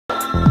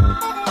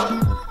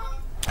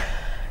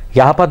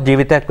යහපත්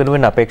ජීවිතයක්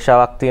වෙනුවෙන්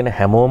අපේක්ෂාවක් තියෙන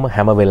හැමෝම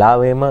හැම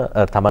වෙලාවෙම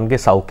තමන්ගේ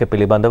සෞඛ්‍ය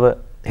පිළිබඳව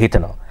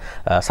හිතනවා.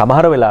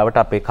 සමහර වෙලාවට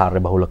අපේ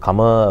කාර්යබහුලකම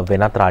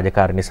වෙනත්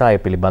රාජකාරී නිසා ඒ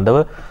පිළිබඳව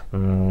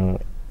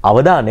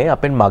අවධානය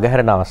අපෙන්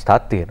මගහැරෙන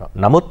අවස්ථාවක් තියෙනවා.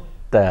 නමුත්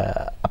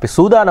අපි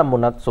සූදානම්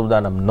වුණත්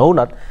සූදානම්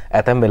නොවුණත්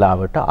ඇතැම්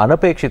වෙලාවට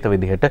අනපේක්ෂිත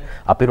විදිහට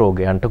අපි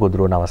රෝගයන්ට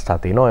ගොදුරු වෙන අවස්ථා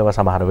තියෙනවා. ඒවා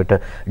සමහර විට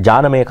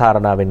ජානමය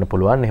කාරණා වෙන්න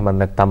පුළුවන්. එහෙම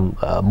නැත්නම්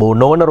බෝ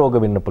නොවන රෝග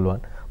වෙන්න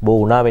පුළුවන්. බෝ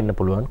වුණා වෙන්න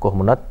පුළුවන්. කොහොම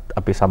වුණත්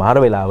අපි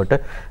සමහර වෙලාවට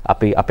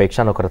අපි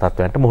අපේක්ෂා නොකර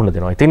තත්ත්වයන්ට මුහුණ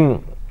දෙනවා. ඉතින්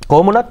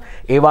කොහොම වුණත්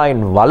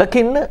ඒවායින්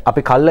වළකින්න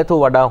අපි කල්ැතෝ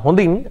වඩා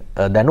හොඳින්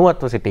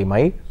දැනුවත්ව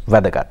සිටීමයි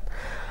වැදගත්.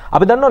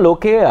 අපි දන්නවා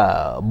ලෝකයේ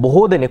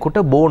බොහෝ දෙනෙකුට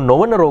බෝ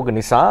නොවන රෝග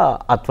නිසා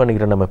අත්වන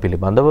ඉරණම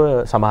පිළිබඳව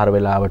සමහර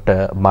වෙලාවට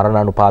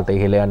මරණානුපාත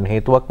ඉහළ යන්න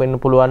හේතුවක් වෙන්න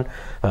පුළුවන්.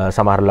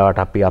 සමහර වෙලාවට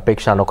අපි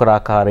අපේක්ෂා නොකර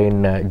ආකාරයෙන්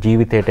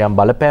ජීවිතයට යම්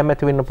බලපෑම්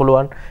ඇති වෙන්න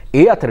පුළුවන්.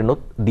 ඒ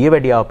අතරිනුත්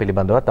දියවැඩියාව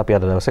පිළිබඳවත් අපි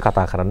අද දවසේ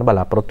කතා කරන්න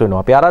බලාපොරොත්තු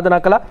වෙනවා. අපි ආරාධනා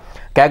කළා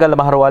කෑගල්ල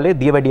මහරවාලේ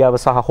දියවැඩියාව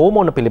සහ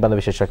හෝමෝන පිළිබඳ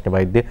විශේෂඥ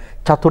වෛද්‍ය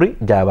චතුරි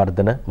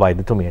ජයවර්ධන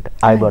වෛද්‍යතුමියට.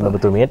 ආයුබෝවන්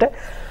ඔබතුමියට.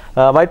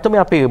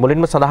 වෛද්‍යතුමිය අපි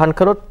මුලින්ම සඳහන්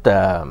කරොත්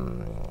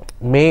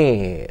මේ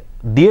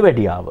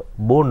දියවැඩියාව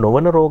බෝ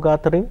නොවන රෝග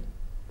අතරින්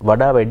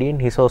වඩා වැඩියෙන්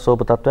හිස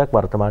ඔසවපු තත්වයක්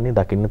වර්තමානයේ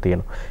දකින්න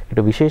තියෙනවා.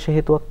 ඒකට විශේෂ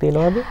හේතුවක්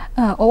තියෙනවද?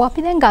 ඔව්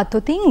අපි දැන්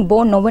ගත්තොතින්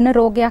බෝ නොවන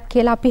රෝගයක්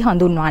කියලා අපි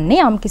හඳුන්වන්නේ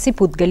යම්කිසි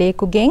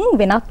පුද්ගලයෙකුගෙන්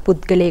වෙනත්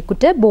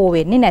පුද්ගලයෙකුට බෝ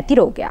වෙන්නේ නැති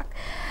රෝගයක්.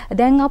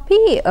 දැන්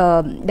අපි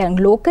දැන්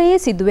ලෝකයේ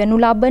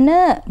සිදුවෙනු ලබන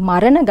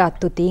මරණ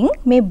ගත්තොතින්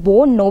මේ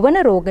බෝ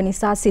නොවන රෝග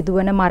නිසා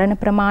සිදුවන මරණ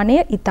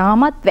ප්‍රමාණය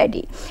ඉතාමත්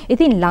වැඩි.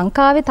 ඉතින්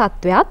ලංකාවේ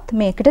තත්වයක්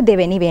මේකට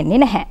දෙවෙනි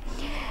වෙන්නේ නැහැ.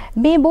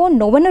 මේ බෝ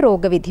නොවන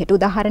රෝග විදිහට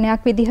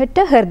උදාහරණයක් විදිහට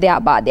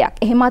හෘදයාබාධයක්,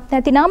 එහෙමත්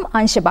නැතිනම්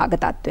අංශභාග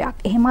තත්වයක්,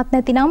 එහෙමත්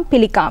නැතිනම්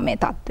පිළිකාමය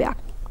තත්වයක්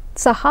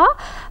සහ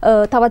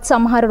තවත්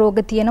සමහර රෝග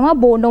තියෙනවා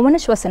බෝ නොවන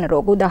ශ්වසන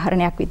රෝග,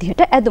 උදාහරණයක්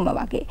විදිහට ඇදුම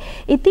වගේ.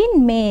 ඉතින්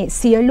මේ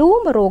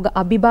සියලුම රෝග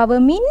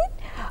අභිබවමින්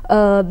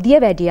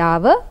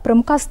දියවැඩියාව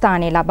ප්‍රමුඛ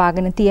ස්ථානය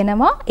ලබාගෙන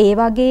තියෙනවා. ඒ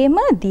වගේම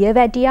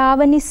දියවැඩියාව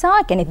නිසා,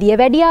 කියන්නේ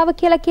දියවැඩියාව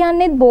කියලා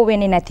කියන්නේ බෝ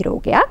වෙන්නේ නැති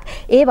රෝගයක්.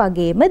 ඒ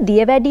වගේම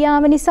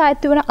දියවැඩියාව නිසා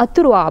ඇතිවන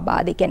අතුරු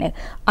ආබාධ, කියන්නේ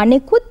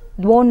අනෙකුත්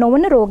බෝ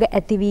නොවන රෝග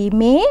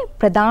ඇතිවීමේ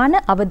ප්‍රධාන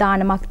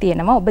අවදානමක්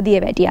තියෙනවා ඔබ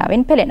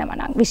දියවැඩියාවෙන් පෙළෙනවා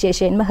නම්.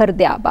 විශේෂයෙන්ම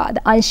හෘදයාබාධ,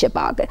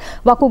 අංශභාග,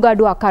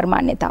 වකුගඩු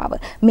අකර්මණ්‍යතාව,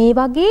 මේ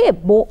වගේ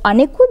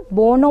අනෙකුත්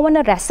බෝ නොවන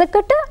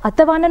රැසකට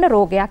අතවනන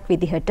රෝගයක්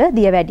විදිහට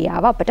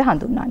දියවැඩියාව අපට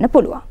හඳුන්වන්න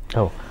පුළුවන්.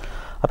 ඔව්.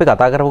 අපි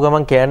කතා කරපු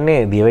ගමන්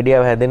කියන්නේ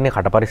දියවැඩියාව හැදෙන්නේ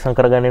කට පරිස්සම්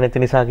කරගන්නේ නැති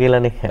නිසා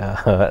කියලානේ.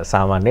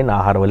 සාමාන්‍යයෙන්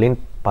ආහාර වලින්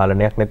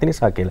පාලනයක් නැති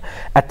නිසා කියලා.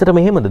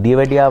 ඇත්තටම එහෙමද?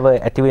 දියවැඩියාව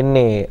ඇති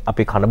වෙන්නේ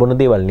අපි කන බොන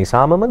දේවල්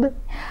නිසාමද?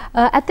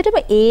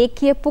 ඇත්තටම ඒ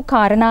කියපු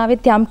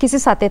කාරණාවෙත් යම්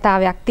කිසි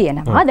සත්‍යතාවයක්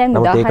තියෙනවා. දැන්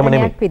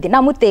උදාහරණයක් විදිහට.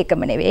 නමුත්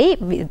ඒකම නෙවෙයි.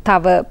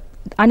 තව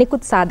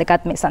අනිකුත්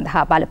සාධකත් මේ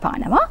සඳහා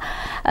බලපානවා.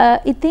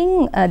 ඉතින්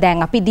දැන්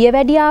අපි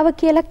දියවැඩියාව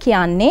කියලා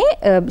කියන්නේ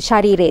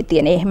ශරීරයේ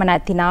තියෙන, එහෙම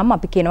නැතිනම්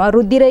අපි කියනවා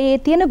රුධිරයේ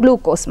තියෙන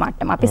ග්ලූකෝස්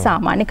මට්ටම. අපි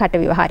සාමාන්‍ය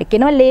කට ව්‍යවහාරය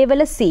කියනවා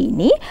ලේවල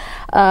සීනි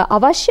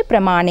අවශ්‍ය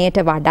ප්‍රමාණයට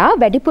වඩා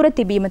වැඩිපුර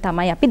තිබීම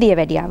තමයි අපි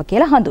දියවැඩියාව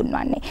කියලා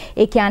හඳුන්වන්නේ.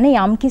 ඒ කියන්නේ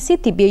යම්කිසි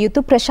තිබිය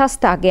යුතු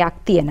ප්‍රශස්ත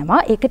අගයක්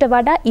තියෙනවා. ඒකට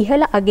වඩා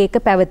ඉහළ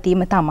අගයක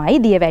පැවතීම තමයි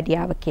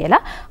දියවැඩියාව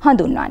කියලා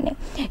හඳුන්වන්නේ.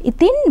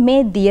 ඉතින්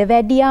මේ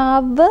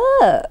දියවැඩියාව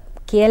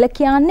කියලා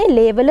කියන්නේ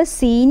ලේවල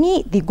සීනි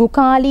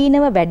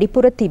දිගුකාලීනව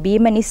වැඩිපුර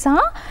තිබීම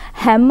නිසා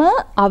හැම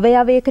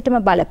අවයවයකටම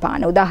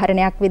බලපාන.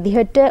 උදාහරණයක්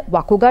විදිහට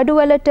වකුගඩු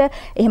වලට,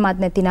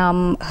 එහෙමත් නැතිනම්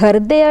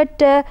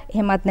හෘදයට,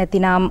 එහෙමත්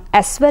නැතිනම්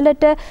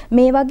ඇස්වලට,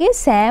 මේ වගේ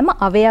සෑම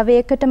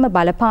අවයවයකටම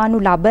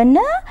බලපානු ලබන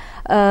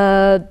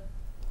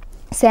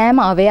සෑම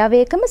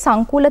අවයවයකම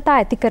සංකූලතා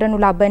ඇති කරනු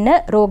ලබන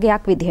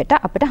රෝගයක් විදිහට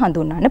අපිට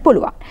හඳුන්වන්න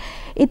පුළුවන්.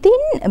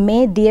 ඉතින්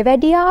මේ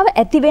දියවැඩියාව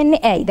ඇති වෙන්නේ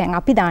ඇයි? දැන්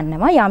අපි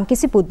දන්නවා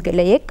යම්කිසි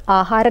පුද්ගලයෙක්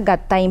ආහාර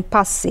ගත්තයින්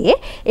පස්සේ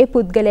ඒ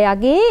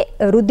පුද්ගලයාගේ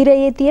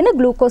රුධිරයේ තියෙන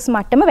ග්ලූකෝස්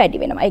මට්ටම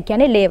වැඩි වෙනවා. ඒ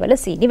කියන්නේ ලේවල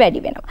සීනි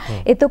වැඩි වෙනවා.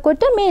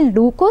 එතකොට මේ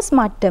ග්ලූකෝස්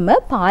මට්ටම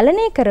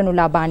පාලනය කරනු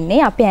ලබන්නේ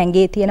අපේ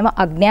ඇඟේ තියෙන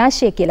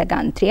අග්න්‍යාශය කියලා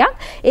ග්‍රන්ථියක්.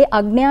 ඒ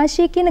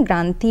අග්න්‍යාශය කියන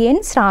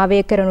ග්‍රන්ථියෙන්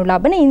ස්‍රාවය කරනු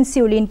ලබන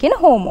ඉන්සියුලින් කියන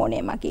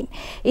හෝමෝනය මගින්.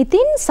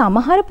 ඉතින්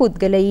සමහර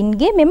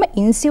පුද්ගලයින්ගේ මෙම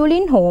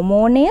ඉන්සියුලින්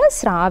හෝමෝනය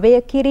ස්‍රාවය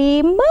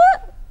කිරීම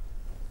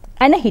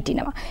ඇන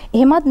හිටිනවා.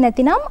 එහෙමත්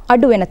නැතිනම්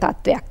අඩු වෙන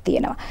තත්වයක්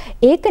තියෙනවා.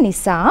 ඒක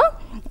නිසා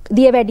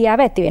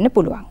දියවැඩියාව ඇති වෙන්න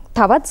පුළුවන්.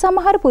 තවත්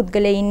සමහර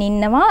පුද්ගලයින්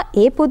ඉන්නවා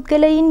ඒ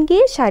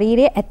පුද්ගලයින්ගේ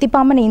ශරීරයේ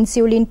ඇතිපමණ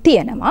ඉන්සියුලින්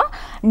තියෙනවා.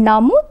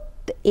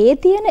 නමුත් ඒ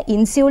තියෙන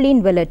ඉන්සියුලින්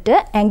වලට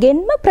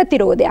ඇඟෙන්ම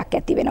ප්‍රතිරෝධයක්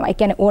ඇති වෙනවා. ඒ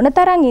කියන්නේ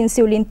ඕනතරම්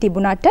ඉන්සියුලින්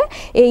තිබුණට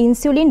ඒ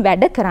ඉන්සියුලින්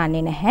වැඩ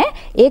කරන්නේ නැහැ.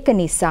 ඒක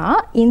නිසා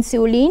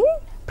ඉන්සියුලින්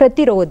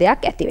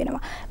ප්‍රතිරෝධයක් ඇති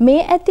වෙනවා.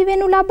 මේ ඇති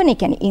වෙනු ලබන,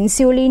 කියන්නේ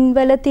ඉන්සියුලින්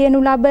වල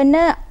තියෙනු ලබන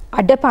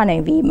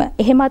අඩපණවීම,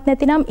 එහෙමත්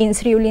නැතිනම්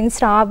ඉන්සියුලින්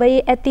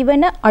ස්‍රාවයේ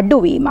ඇතිවන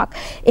අඩුවීමක්,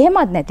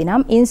 එහෙමත්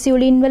නැතිනම්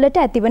ඉන්සියුලින් වලට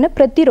ඇතිවන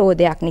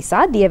ප්‍රතිරෝධයක්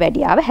නිසා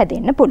දියවැඩියාව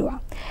හැදෙන්න පුළුවන්.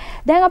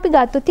 දැන් අපි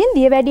ගත්තොත්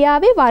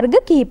දියවැඩියාවේ වර්ග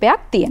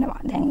කිහිපයක්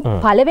තියෙනවා. දැන්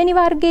පළවෙනි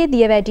වර්ගයේ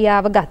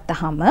දියවැඩියාව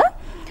ගත්තහම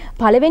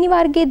පළවෙනි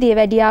වර්ගයේ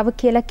දියවැඩියාව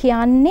කියලා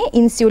කියන්නේ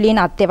ඉන්සියුලින්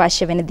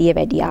අත්‍යවශ්‍ය වෙන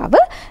දියවැඩියාව.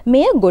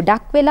 මෙය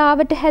ගොඩක්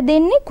වෙලාවට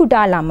හැදෙන්නේ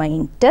කුඩා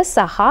ළමයින්ට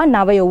සහ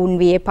නව යොවුන්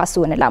වියේ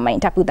පසු වෙන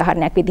ළමයින්ට. අපි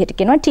උදාහරණයක් විදිහට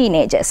කියනවා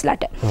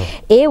ටීනේජර්ස්ලාට.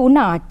 ඒ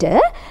වුණාට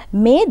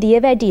මේ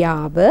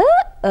දියවැඩියාව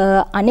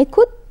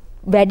අනෙකුත්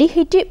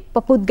වැඩිහිටි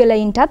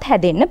පුද්ගලයින්ටත්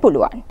හැදෙන්න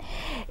පුළුවන්.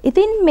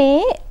 ඉතින්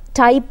මේ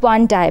type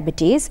 1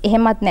 diabetes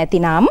එහෙමත්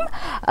නැතිනම්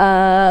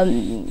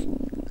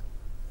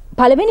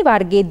පළවෙනි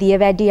වර්ගයේ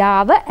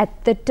දියවැඩියාව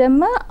ඇත්තටම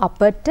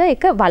අපට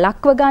ඒක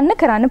වළක්ව ගන්න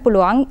කරන්න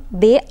පුළුවන්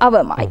දේ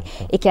අවමයි.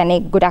 ඒ කියන්නේ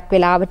ගොඩක්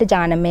වෙලාවට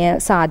ජානමය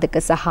සාධක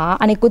සහ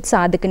අනිකුත්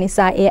සාධක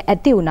නිසා එය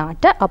ඇති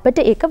වුණාට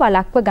අපට ඒක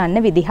වළක්ව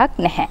ගන්න විදිහක්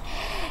නැහැ.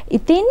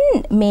 ඉතින්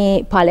මේ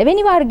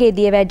පළවෙනි වර්ගයේ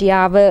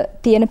දියවැඩියාව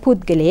තියෙන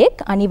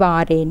පුද්ගලයෙක්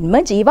අනිවාර්යෙන්ම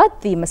ජීවත්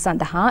වීම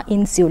සඳහා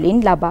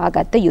ඉන්සියුලින් ලබා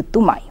ගත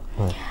යුතුමයි.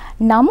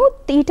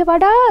 නමුත් ඊට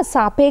වඩා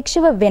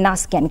සාපේක්ෂව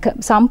වෙනස් කියන්නේ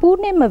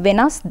සම්පූර්ණයෙන්ම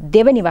වෙනස්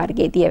දෙවනි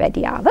වර්ගයේ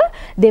දියවැඩියාව.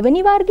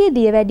 දෙවනි වර්ගයේ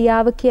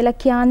දියවැඩියාව කියලා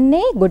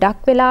කියන්නේ ගොඩක්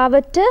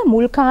වෙලාවට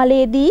මුල්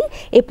කාලයේදී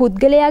ඒ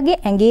පුද්ගලයාගේ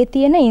ඇඟේ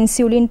තියෙන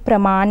ඉන්සියුලින්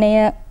ප්‍රමාණය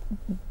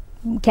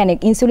කියන්නේ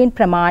ඉන්සියුලින්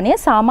ප්‍රමාණය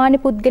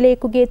සාමාන්‍ය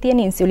පුද්ගලයෙකුගේ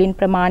තියෙන ඉන්සියුලින්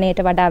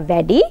ප්‍රමාණයට වඩා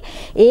වැඩි.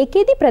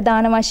 ඒකෙදි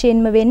ප්‍රධාන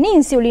වශයෙන්ම වෙන්නේ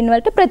ඉන්සියුලින්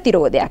වලට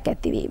ප්‍රතිරෝධයක්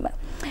ඇතිවීම.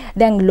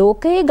 දැන්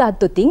ලෝකයේ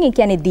ගත්තොතින් ඒ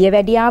කියන්නේ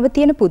දියවැඩියාව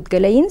තියෙන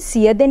පුද්ගලයන්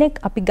 100 දෙනෙක්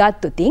අපි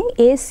ගත්තොතින්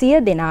ඒ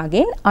 100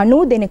 දෙනාගෙන්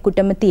 90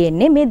 දෙනෙකුටම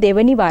තියෙන්නේ මේ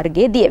දෙවනි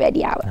වර්ගයේ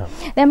දියවැඩියාව.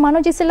 දැන්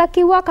මනෝජ් ඉස්සලා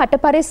කිව්වා කට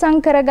පරිස්සම්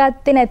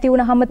කරගත්තේ නැති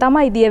වුනහම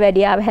තමයි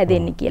දියවැඩියාව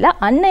හැදෙන්නේ කියලා.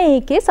 අන්න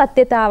ඒකේ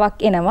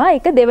සත්‍යතාවක් එනවා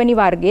ඒක දෙවනි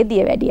වර්ගයේ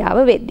දියවැඩියාව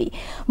වෙද්දී.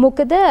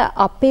 මොකද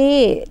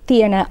අපේ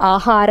තියෙන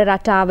ආහාර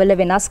රටාවල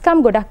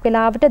වෙනස්කම් ගොඩක්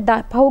වෙලාවට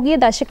පහුගිය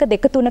දශක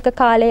 2-3ක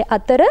කාලයේ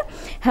අතර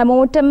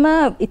හැමෝටම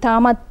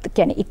ඉතාමත්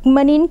කියන්නේ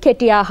ඉක්මනින්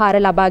කෙටි ආහාර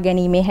ලබා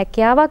ගැනීමේ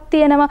හැකියාවක්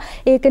තියෙනවා.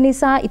 ඒක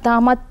නිසා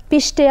ඊටමත්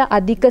පිෂ්ඨය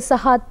අධික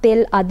සහ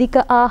තෙල් අධික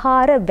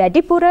ආහාර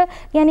වැඩිපුර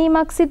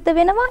ගැනීමක් සිද්ධ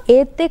වෙනවා.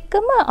 ඒත්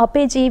එක්කම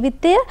අපේ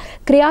ජීවිතය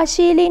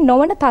ක්‍රියාශීලී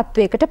නොවන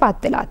තත්වයකට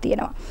පත් වෙලා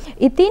තියෙනවා.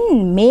 ඉතින්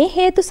මේ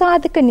හේතු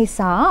සාධක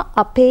නිසා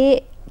අපේ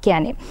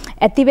කියන්නේ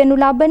ඇතිවෙනු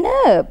ලබන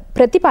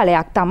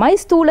ප්‍රතිඵලයක් තමයි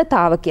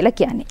ස්ථූලතාව කියලා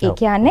කියන්නේ. ඒ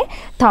කියන්නේ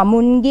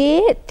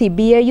තමුන්ගේ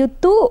තිබිය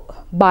යුතු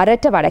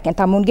බරට වඩා කියන්නේ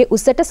තමුන්ගේ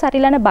උසට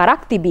සරිලන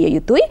බරක් තිබිය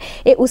යුතුයි.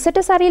 ඒ උසට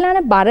සරිලන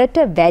බරට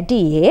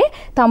වැඩියේ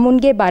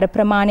තමුන්ගේ බර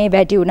ප්‍රමාණය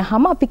වැඩි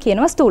වුණාම අපි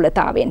කියනවා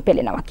ස්ථූලතාවයෙන්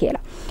පෙළෙනවා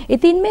කියලා.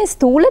 ඉතින් මේ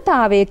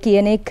ස්ථූලතාවය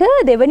කියන එක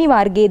දෙවනි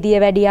වර්ගයේ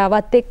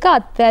දියවැඩියාවත් එක්ක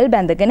අත්වැල්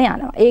බැඳගෙන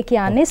යනවා. ඒ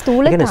කියන්නේ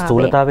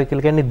ස්ථූලතාවය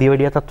කියලා කියන්නේ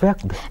දියවැඩියා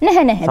තත්වයක්ද?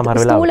 නැහැ.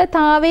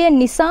 ස්ථූලතාවය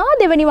නිසා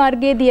දෙවනි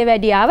වර්ගයේ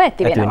දියවැඩියාව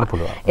ඇති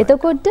වෙනවා.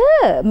 එතකොට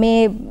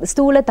මේ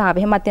ස්ථූලතාවය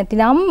එහෙමත්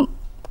නැතිනම්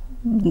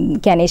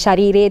කියන්නේ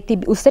ශරීරයේ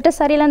උසට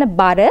සරිලන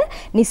බර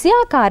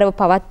නිසියාකාරව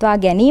පවත්වා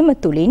ගැනීම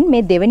තුළින්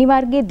මේ දෙවනි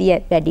වර්ගයේ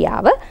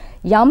දියවැඩියාව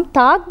යම්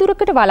තාක්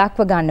දුරකට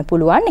වළක්ව ගන්න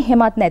පුළුවන්.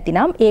 එහෙමත්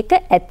නැතිනම් ඒක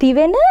ඇති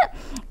වෙන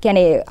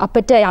කියන්නේ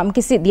අපිට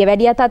යම්කිසි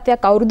දියවැඩියා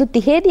තත්වයක් අවුරුදු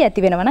 30දී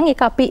ඇති වෙනවා නම්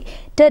ඒක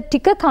අපිට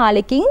ටික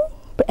කාලෙකින්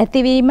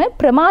ඇතිවීම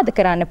ප්‍රමාද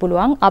කරන්න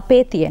පුළුවන්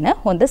අපේ තියෙන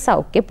හොඳ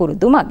සෞඛ්‍ය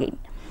පුරුදු මගින්.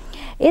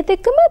 ඒත්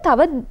එක්කම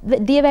තව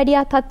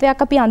දියවැඩියා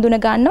තත්වයක් අපි අඳුන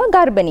ගන්නවා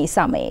ගර්භණී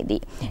සමයේදී.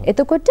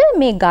 එතකොට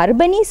මේ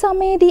ගර්භණී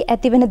සමයේදී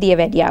ඇතිවන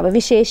දියවැඩියාව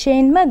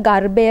විශේෂයෙන්ම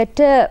ගර්භයට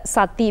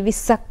සති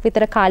 20ක්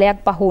විතර කාලයක්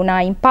පහු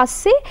වුණායින්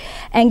පස්සේ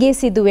ඇඟේ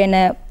සිදුවෙන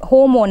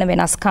හෝමෝන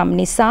වෙනස්කම්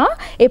නිසා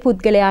ඒ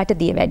පුද්ගලයාට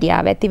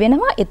දියවැඩියාව ඇති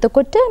වෙනවා.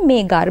 එතකොට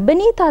මේ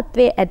ගර්භණී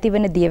තත්වයේ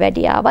ඇතිවන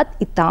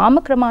දියවැඩියාවත්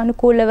ඊටාම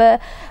ක්‍රමානුකූලව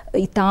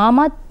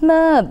ඊටාමත්ම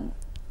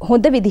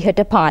හොඳ විදිහට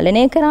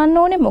පාලනය කරන්න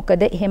ඕනේ.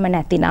 මොකද එහෙම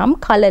නැතිනම්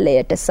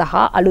කලලයට සහ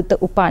අලුත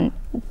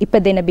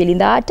ඉපදෙන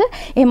බිලිඳාට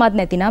එහෙමත්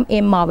නැතිනම් ඒ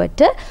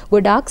මවට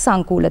ගොඩාක්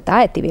සංකූලතා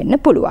ඇති වෙන්න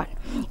පුළුවන්.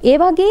 ඒ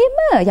වගේම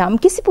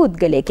යම්කිසි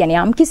පුද්ගලයෙක්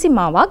කියන්නේ යම්කිසි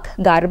මවක්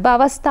ගර්භ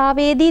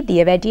අවස්ථාවේදී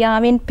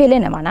දියවැඩියාවෙන්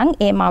පෙළෙනවා නම්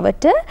ඒ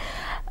මවට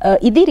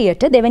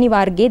ඉදිරියට දෙවනි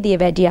වර්ගයේ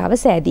දියවැඩියාව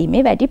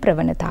සෑදීමේ වැඩි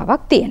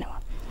ප්‍රවණතාවක් තියෙනවා.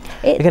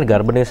 ඒ කියන්නේ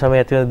ගර්භණී සමයේ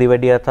ඇතිවන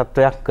දියවැඩියා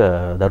තත්වයක්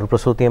දරු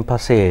ප්‍රසූතියෙන්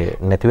පස්සේ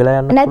නැති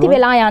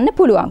වෙලා යන්න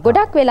පුළුවන්.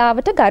 ගොඩක්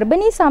වෙලාවට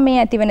ගර්භණී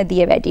සමයේ ඇතිවන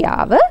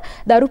දියවැඩියාව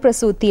දරු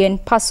ප්‍රසූතියෙන්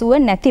පසුව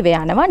නැතිව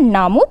යනවා.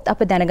 නමුත්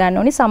අප දැනගන්න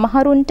ඕනේ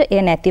සමහරුන්ට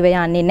එය නැතිව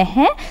යන්නේ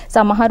නැහැ.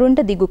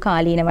 සමහරුන්ට දිගු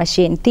කාලීන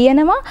වශයෙන්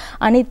තියෙනවා.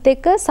 අනිත්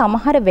එක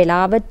සමහර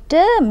වෙලාවට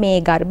මේ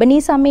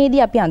ගර්භණී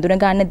සමයේදී අපි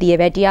අඳුන ගන්න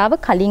දියවැඩියාව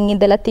කලින්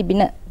ඉඳලා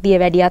තිබෙන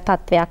දියවැඩියා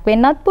තත්වයක්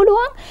වෙන්නත්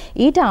පුළුවන්.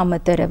 ඊට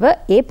අමතරව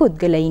ඒ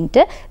පුද්ගලයින්ට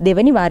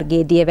දෙවනි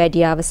වර්ගයේ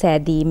දියවැඩියාව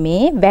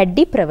සෑදීමේ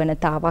වැඩි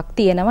ප්‍රවණතාවක්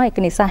තියෙනවා. ඒක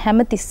නිසා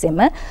හැමතිස්සෙම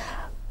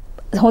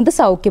හොඳ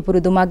සෞඛ්‍ය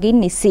පුරුදු මගින්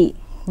නිසි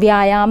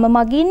ව්‍යායාම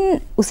මගින්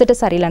උසට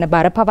සරිලන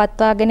බර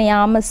පවත්වාගෙන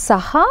යාම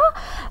සහ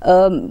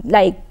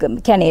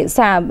කියන්නේ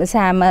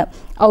සෑම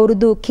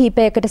අවුරුදු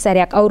කිහිපයකට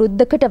සැරයක්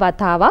අවුරුද්දකට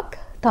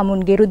වතාවක්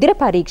තමුන්ගේ රුධිර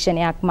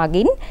පරීක්ෂණයක්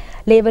මගින්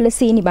ලේවල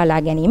සීනි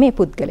බලා ගැනීම ඒ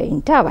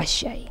පුද්ගලයින්ට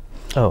අවශ්‍යයි.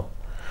 ඔව්.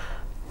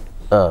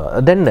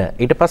 දැන්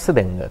ඊට පස්සේ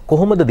දැන්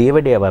කොහොමද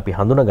දියවැඩියාව අපි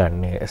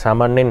හඳුනගන්නේ?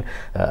 සාමාන්‍යයෙන්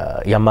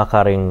යම්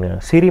ආකාරයෙන්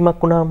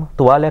සිරීමක් වුණාම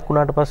තුවාලයක්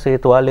වුණාට පස්සේ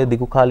ඒ තුවාලය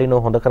දිගු කාලීනව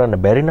හොඳ කරන්න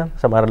බැරි නම්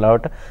සමහර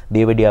ලාවට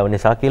දියවැඩියාව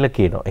නිසා කියලා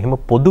කියනවා. එහෙම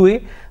පොදුවේ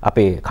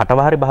අපේ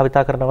කටවහරි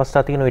භාවිතා කරන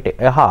අවස්ථා තියෙනවා.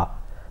 ඊට එහා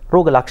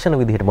රෝග ලක්ෂණ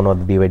විදිහට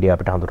මොනවද දියවැඩියාව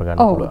අපිට හඳුනා ගන්න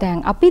පුළුවන්? ඔව්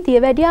දැන් අපි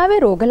දියවැඩියාවේ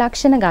රෝග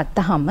ලක්ෂණ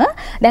ගත්තහම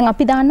දැන්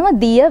අපි දන්නවා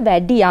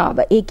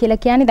දියවැඩියාව. ඒ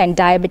කියලා කියන්නේ දැන්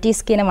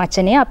ඩයබටිස් කියන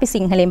වචනය අපි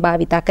සිංහලෙන්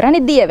භාවිත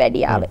කරන්නේ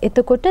දියවැඩියාව.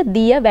 එතකොට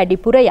දිය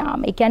වැඩිපුර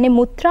යාම. ඒ කියන්නේ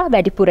මුත්‍රා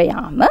වැඩිපුර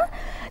යාම.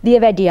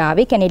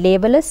 දියවැඩියාවේ කියන්නේ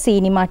ලේවල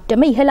සීනි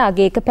මට්ටම ඉහළ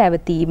අගයක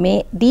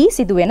පැවතීමේදී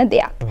සිදුවෙන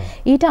දෙයක්.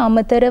 ඊට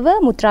අමතරව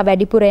මුත්‍රා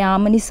වැඩිපුර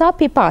යාම නිසා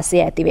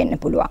පිපාසය ඇති වෙන්න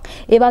පුළුවන්.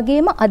 ඒ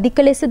වගේම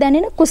අධික ලෙස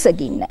දැනෙන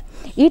කුසගින්න.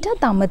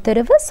 ඊටත්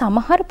අමතරව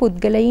සමහර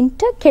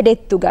පුද්ගලයින්ට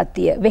කෙඩෙත්තු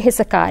ගතිය,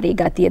 වෙහෙසකාරී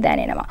ගතිය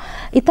දැනෙනවා.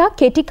 ඊට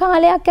කෙටි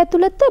කාලයක්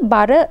ඇතුළත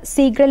බර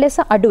ශීඝ්‍ර ලෙස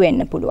අඩු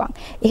වෙන්න පුළුවන්.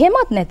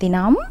 එහෙමත්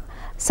නැතිනම්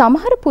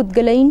සමහර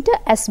පුද්ගලයින්ට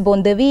ඇස්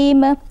බොඳ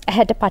වීම,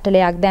 ඇහැට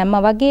පටලයක් දැම්ම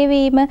වගේ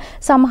වීම,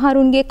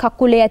 සමහරුන්ගේ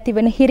කකුලේ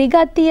ඇතිවන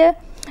හිරිගතිය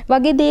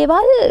වගේ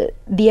දේවල්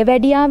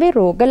දියවැඩියාවේ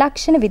රෝග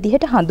ලක්ෂණ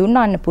විදිහට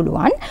හඳුන්වන්න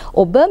පුළුවන්.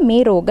 ඔබ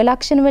මේ රෝග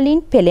ලක්ෂණ වලින්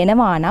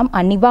පෙළෙනවා නම්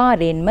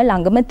අනිවාර්යෙන්ම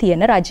ළඟම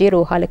තියෙන රජයේ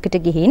රෝහලකට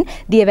ගිහින්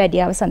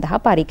දියවැඩියාව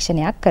සඳහා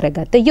පරීක්ෂණයක්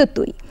කරගත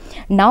යුතුයි.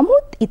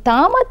 නමුත්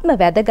ඊ타මත්ම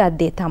වැදගත්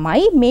දේ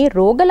තමයි මේ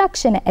රෝග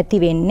ලක්ෂණ ඇති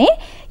වෙන්නේ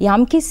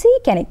යම්කිසි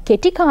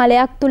කෙටි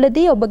කාලයක්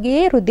තුලදී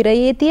ඔබගේ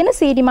රුධිරයේ තියෙන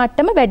සීනි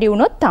මට්ටම වැඩි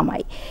වුණොත්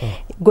තමයි.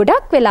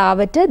 ගොඩක්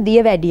වෙලාවට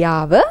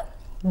දියවැඩියාව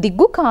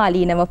දිගු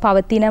කාලීනව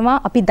පවතිනවා.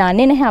 අපි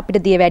දන්නේ නැහැ අපිට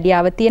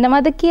දියවැඩියාව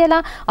තියෙනවද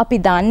කියලා. අපි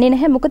දන්නේ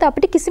නැහැ මොකද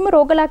අපිට කිසිම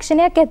රෝග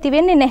ලක්ෂණයක් ඇති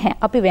වෙන්නේ නැහැ.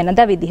 අපි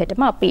වෙනදා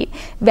විදිහටම අපි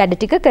වැඩ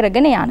ටික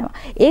කරගෙන යනවා.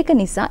 ඒක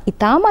නිසා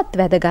ඊටමත්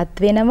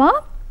වැදගත් වෙනවා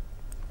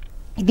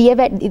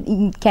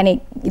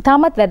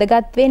ඉතාමත්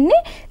වැදගත්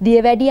වෙන්නේ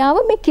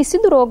දියවැඩියාව මේ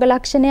කිසිදු රෝග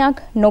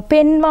ලක්ෂණයක්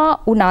නොපෙන්වා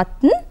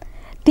උනත්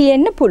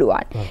තියෙන්න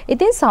පුළුවන්.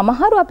 ඉතින්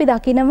සමහරු අපි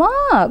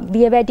දකිනවා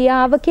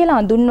දියවැඩියාව කියලා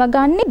හඳුන්වා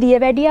ගන්න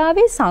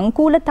දියවැඩියාවේ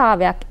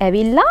සංකූලතාවයක්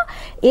ඇවිල්ලා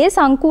ඒ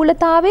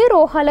සංකූලතාවයේ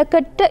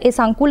රෝහලකට ඒ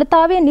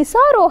සංකූලතාවය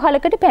නිසා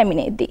රෝහලකට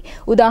පැමිණෙද්දී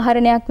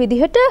උදාහරණයක්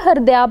විදිහට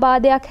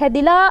හෘදයාබාධයක්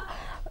හැදිලා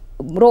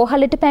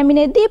රෝහලට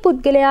පැමිණෙද්දී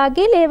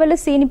පුද්ගලයාගේ ලේවල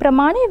සීනි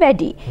ප්‍රමාණය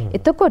වැඩි.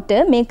 එතකොට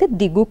මේක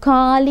දිගු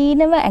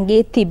කාලීනව ඇඟේ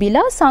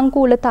තිබිලා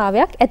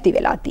සංකූලතාවයක් ඇති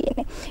වෙලා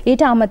තියෙන්නේ.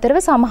 ඊට අමතරව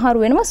සමහර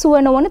වෙනවා සුව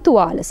නොවන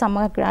තුවාල.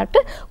 සමහරකට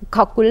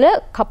කකුල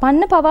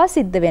කපන්න පවා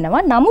සිද්ධ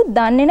වෙනවා. නමුත්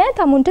දන්නේ නැහැ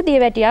තමුන්ට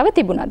දියවැඩියාව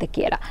තිබුණාද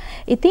කියලා.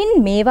 ඉතින්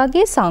මේ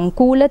වගේ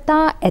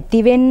සංකූලතා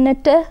ඇති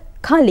වෙන්නට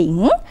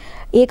කලින්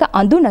ඒක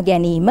අඳුන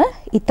ගැනීම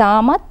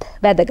ඉතාමත්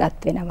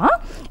වැදගත් වෙනවා.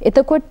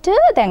 එතකොට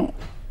දැන්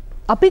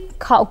අපි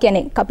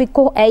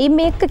ඇයි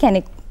මේක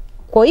කියන්නේ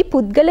කොයි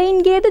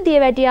පුද්ගලයින්ගේද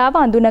දියවැඩියාව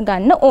අඳුන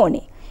ගන්න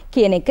ඕනේ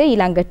කියන එක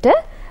ඊළඟට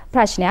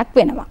ප්‍රශ්නයක්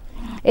වෙනවා.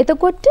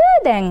 එතකොට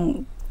දැන්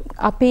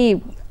අපි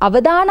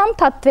අවදානම්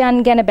තත්වයන්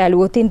ගැන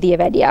බැලුවොත්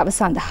දියවැඩියාව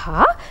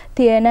සඳහා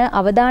තියෙන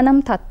අවදානම්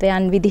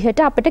තත්වයන් විදිහට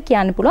අපිට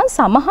කියන්න පුළුවන්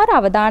සමහර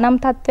අවදානම්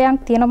තත්වයන්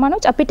තියෙනවා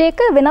මනෝජ් අපිට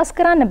ඒක වෙනස්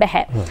කරන්න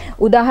බෑ.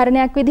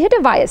 උදාහරණයක් විදිහට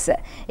වයස.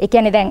 ඒ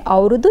කියන්නේ දැන්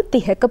අවුරුදු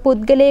 30ක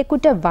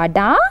පුද්ගලයෙකුට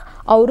වඩා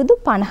අවුරුදු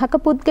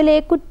 50ක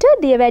පුද්ගලයෙකුට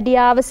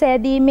දියවැඩියාව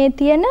සෑදීමේ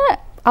තියෙන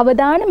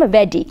අවදානම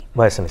වැඩි.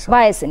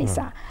 වයස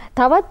නිසා.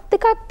 තවත්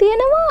එකක්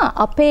තියෙනවා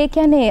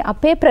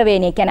අපේ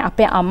ප්‍රවේණය කියන්නේ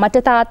අපේ අම්මට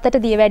තාත්තට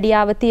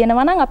දියවැඩියාව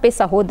තියෙනවා නම් අපේ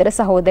සහෝදර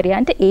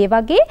සහෝදරයන්ට ඒ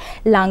වගේ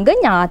ළඟ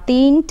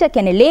ඥාතීන්ට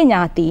කියන්නේ ලේ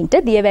ඥාතීන්ට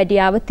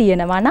දියවැඩියාව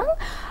තියෙනවා නම්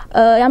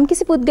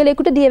යම්කිසි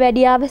පුද්ගලයෙකුට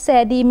දියවැඩියාව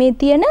සෑදීමේ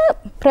තියෙන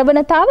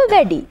ප්‍රවණතාව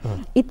වැඩි.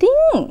 ඉතින්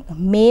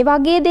මේ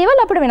වගේ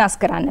දේවල් අපිට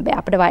වෙනස් කරන්න බෑ.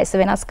 අපිට වයස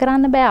වෙනස්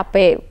කරන්න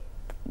බෑ.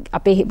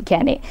 අපේ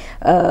කියන්නේ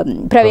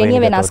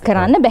ප්‍රවේණිය වෙනස්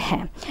කරන්න බෑ.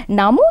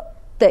 නමුත්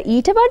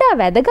ඊට වඩා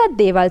වැදගත්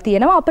දේවල්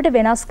තියෙනවා අපිට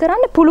වෙනස්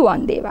කරන්න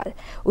පුළුවන් දේවල්.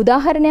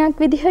 උදාහරණයක්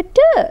විදිහට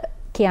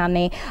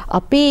කියන්නේ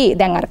අපි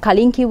දැන් අර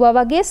කලින් කිව්වා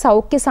වගේ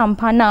සෞඛ්‍ය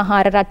සම්පන්න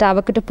ආහාර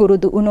රටාවකට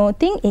පුරුදු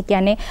වුණොත් ඒ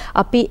කියන්නේ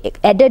අපි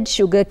ඇඩඩ්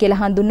sugar කියලා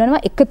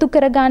හඳුන්වනවා එකතු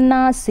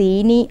කරගන්නා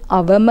සීනි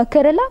අවම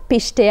කරලා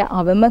පිෂ්ඨය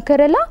අවම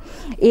කරලා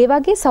ඒ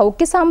වගේ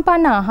සෞඛ්‍ය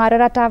සම්පන්න ආහාර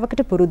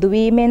රටාවකට පුරුදු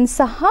වීමෙන්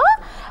සහ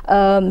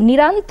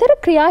නිරන්තර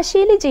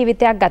ක්‍රියාශීලී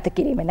ජීවිතයක් ගත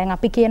කිරීම. දැන්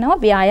අපි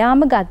කියනවා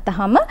ව්‍යායාම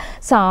ගත්තහම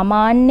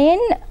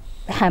සාමාන්‍යයෙන්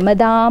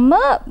හැමදාම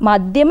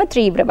මධ්‍යම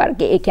තීව්‍ර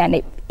වර්ගයේ ඒ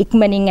කියන්නේ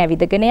ඉක්මනින්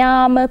ඇවිදගෙන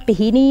යාම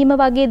පිහිනීම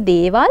වගේ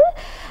දේවල්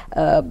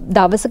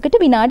දවසකට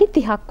විනාඩි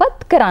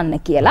 30ක්වත්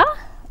කරන්න කියලා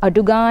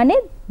අඩු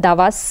ගානේ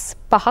දවස්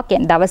 5ක්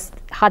දවස්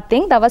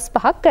 7න් දවස්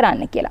 5ක්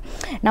කරන්න කියලා.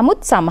 නමුත්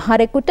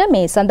සමහරෙකුට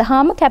මේ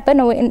සඳහාම කැප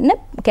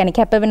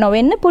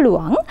නොවෙන්න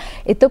පුළුවන්.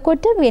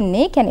 එතකොට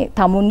වෙන්නේ කියන්නේ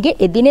තමුන්ගේ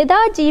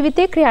එදිනෙදා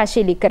ජීවිතේ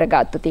ක්‍රියාශීලී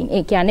කරගත්තොත්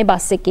ඒ කියන්නේ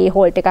බස් එකේ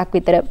හෝල්ට් එකක්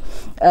විතර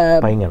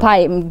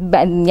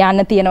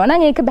යන්න තියෙනවා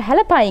නම් ඒක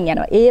බහැලා පයින්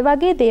යනවා. ඒ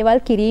වගේ දේවල්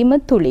කිරීම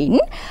තුලින්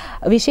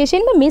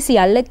විශේෂයෙන්ම මේ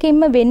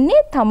සියල්ලකින්ම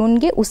වෙන්නේ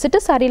තමුන්ගේ උසට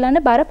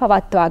සරිලන බර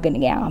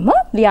පවත්වාගෙන යාම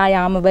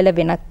ව්‍යායාම වල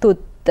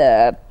වෙනත්ුත්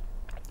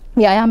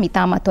ව්‍යායාම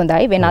ඉතාමත්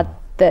හොඳයි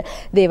වෙනත්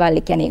දේවල්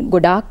කියන්නේ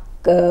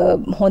ගොඩාක්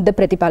හොඳ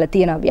ප්‍රතිඵල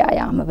තියෙන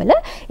ව්‍යායාමවල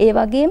ඒ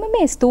වගේම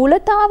මේ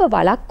ස්ථූලතාව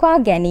වළක්වා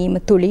ගැනීම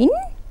තුලින්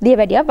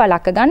දියවැඩියාව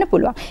වළක්ව ගන්න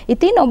පුළුවන්.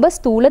 ඉතින් ඔබ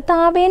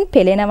ස්ථූලතාවයෙන්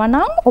පෙළෙනවා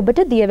නම්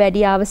ඔබට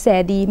දියවැඩියාව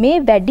සෑදීමේ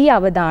වැඩි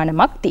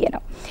අවදානමක්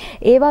තියෙනවා.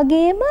 ඒ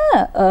වගේම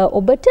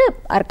ඔබට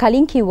අර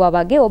කලින් කිව්වා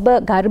වගේ ඔබ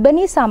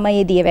ගර්භණී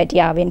සමයේ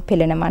දියවැඩියාවෙන්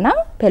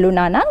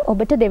පෙළුණා නම්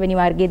ඔබට දෙවෙනි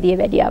වර්ගයේ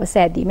දියවැඩියාව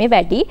සෑදීමේ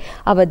වැඩි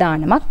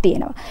අවදානමක්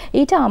තියෙනවා.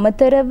 ඊට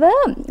අමතරව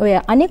ඔය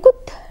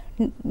අනෙකුත්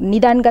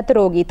නිදන්ගත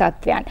රෝගී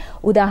තත්ත්වයන්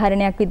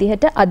උදාහරණයක්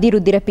විදිහට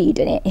අධිරුධිර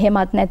පීඩනය.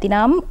 එහෙමත්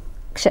නැතිනම්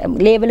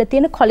ලේවල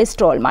තියෙන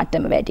කොලෙස්ටරෝල්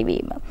මට්ටම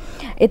වැඩිවීම.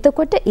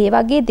 එතකොට ඒ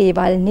වගේ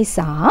දේවල්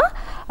නිසා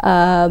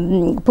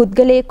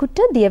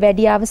පුද්ගලයෙකුට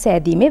දියවැඩියාව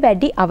සෑදීමේ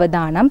වැඩි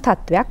අවදානම්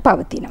තත්ත්වයක්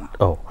පවතිනවා.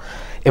 ඔව්.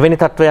 එවැනි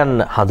තත්ත්වයන්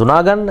හඳුනා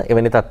ගන්න,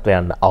 එවැනි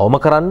තත්ත්වයන් අවම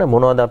කරන්න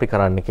මොනවද අපි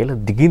කරන්න කියලා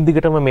දිගින්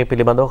දිගටම මේ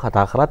පිළිබඳව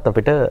කතා කරත්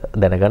අපිට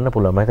දැනගන්න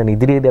පුළුවන්. මම හිතන්නේ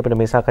ඉදිරියේදී අපිට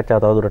මේ සාකච්ඡාව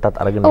තවදුරටත්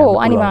අරගෙන යන්න පුළුවන්.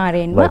 ඔව්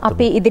අනිවාර්යෙන්ම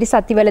අපි ඉදිරි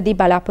සතිවලදී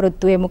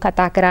බලාපොරොත්තු වෙමු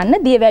කතා කරන්න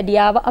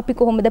දියවැඩියාව අපි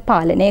කොහොමද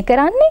පාලනය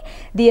කරන්නේ?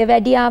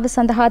 දියවැඩියාව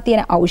සඳහා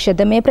තියෙන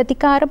ඖෂධමය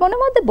ප්‍රතිකාර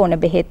මොනවද? බොන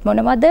බෙහෙත්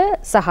මොනවද?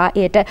 සහ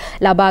ඒට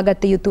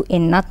ලබාගත යුතු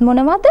එන්නත්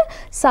මොනවද?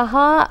 සහ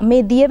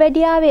මේ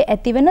දියවැඩියාවේ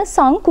ඇතිවන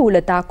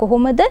සංකූලතා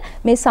කොහොමද?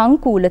 මේ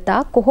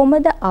සංකූලතා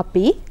කොහොමද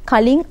අපි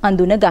කලින්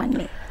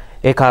අඳුනගන්නේ?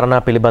 ඒ කාරණා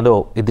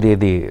පිළිබඳව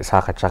ඉදිරියේදී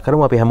සාකච්ඡා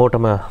කරමු. අපි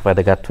හැමෝටම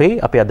වැදගත් වෙයි.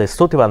 අපි අද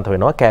ස්තුතිවන්ත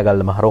වෙනවා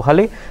කෑගල්ල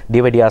මහරෝහලේ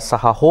දියවැඩියා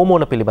සහ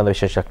හෝමෝන පිළිබඳ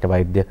විශේෂඥ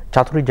වෛද්‍ය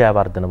චතුරි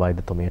ජයවර්ධන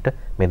වෛද්‍යතුමියට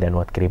මේ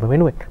දැනුවත් කිරීම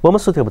වෙනුවෙන්.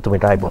 බොහොම ස්තුතියි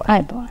ඔබතුමීට.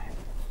 ආයුබෝවන්.